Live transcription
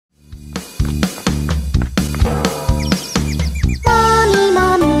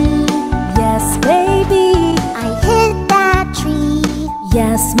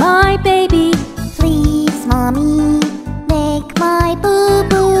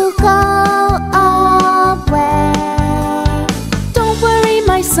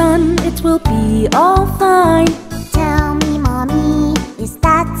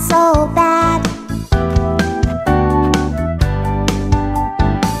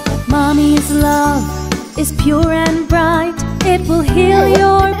Mommy's love is pure and bright. It will heal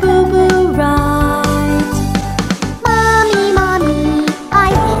your boo-boo right. Mommy, Mommy, I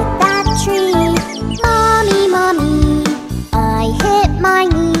hit that tree. Mommy, Mommy, I hit my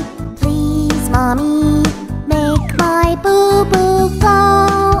knee. Please, Mommy, make my boo-boo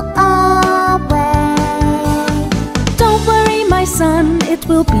go away. Don't worry, my son, it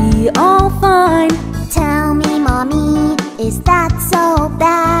will be all fine. Tell me, Mommy, is that so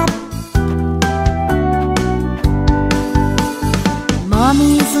bad?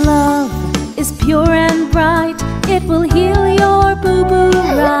 Mommy's love is pure and bright. It will heal your boo-boo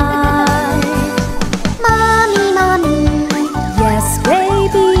right. Mommy, Mommy, Yes,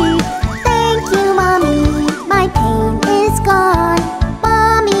 baby. thank you, Mommy, my pain is gone.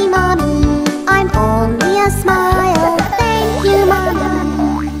 Mommy, Mommy, I'm only a smile. Thank you,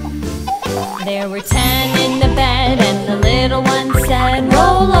 Mommy. There were 10 in the bed, and the little one said,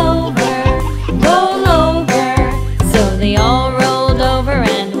 roll over, roll over. So they all rolled over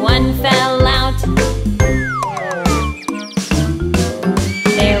and one fell out.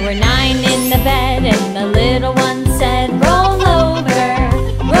 There were 9 in the bed, and the little one said, roll over,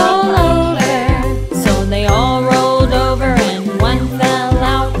 roll over. So they all rolled over and one fell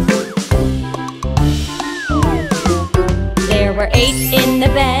out. There were 8 in the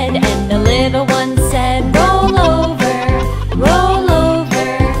bed, and the little one said, roll over, roll over.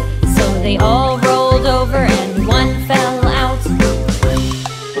 So they all rolled over and one fell out.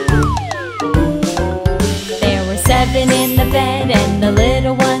 There were 7 in the bed, and the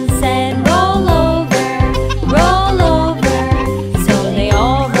little one said, roll over, roll over. So they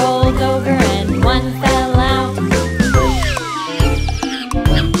all rolled over and one fell out.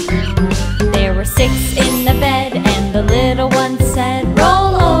 There were 6 in the bed, and the little one said,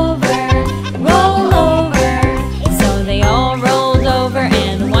 roll over, roll over. So they all rolled over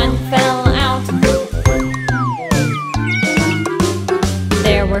and one fell out.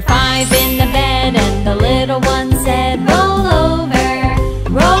 There were 5 in the bed, and the little one said, roll over,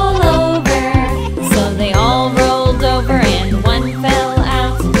 roll over. So they all rolled over and one fell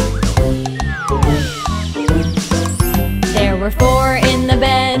out. There were 4 in the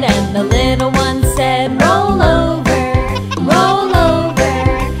bed, and the little one said, roll over, roll over.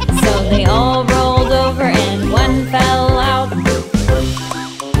 So they all rolled over and one fell out.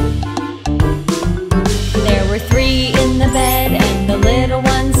 There were 3 in the bed, and the little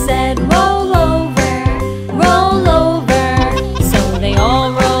one said, roll over, roll over. So they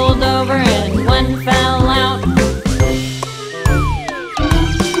all rolled over and one fell out.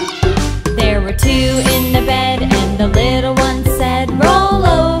 There were 2 in the bed, and the little one said, roll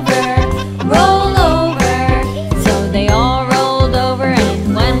over, roll over. So they all rolled over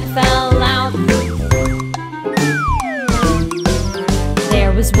and one fell out.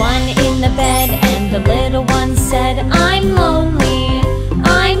 There was 1 in the bed, and the little one said, I'm lonely,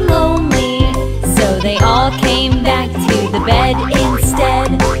 I'm lonely. So they all came back to the bed instead.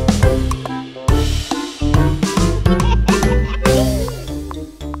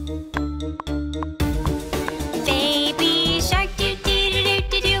 Baby shark doo doo doo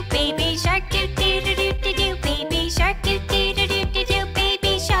doo doo, baby shark doo doo doo doo doo, baby shark doo doo doo doo doo,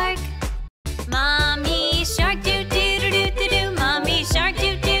 baby shark. Mommy shark doo doo doo doo doo, mommy shark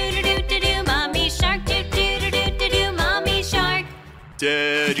doo doo doo doo doo, mommy shark doo doo doo doo doo, mommy shark.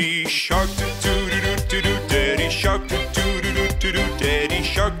 Daddy shark doo doo doo doo doo, daddy shark doo doo doo doo doo, daddy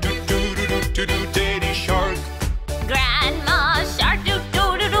shark doo doo doo doo doo, daddy shark. Grandma shark doo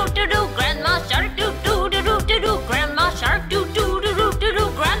doo doo doo doo, grandma shark doo doo doo doo doo, grandma shark doo doo doo doo doo,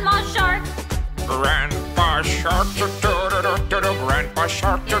 grandma shark. Grandpa shark doo doo doo doo doo, grandpa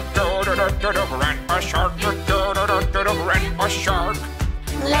shark doo doo doo doo doo, grandpa shark doo doo doo doo doo, grandpa shark.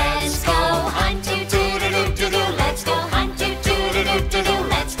 Let's go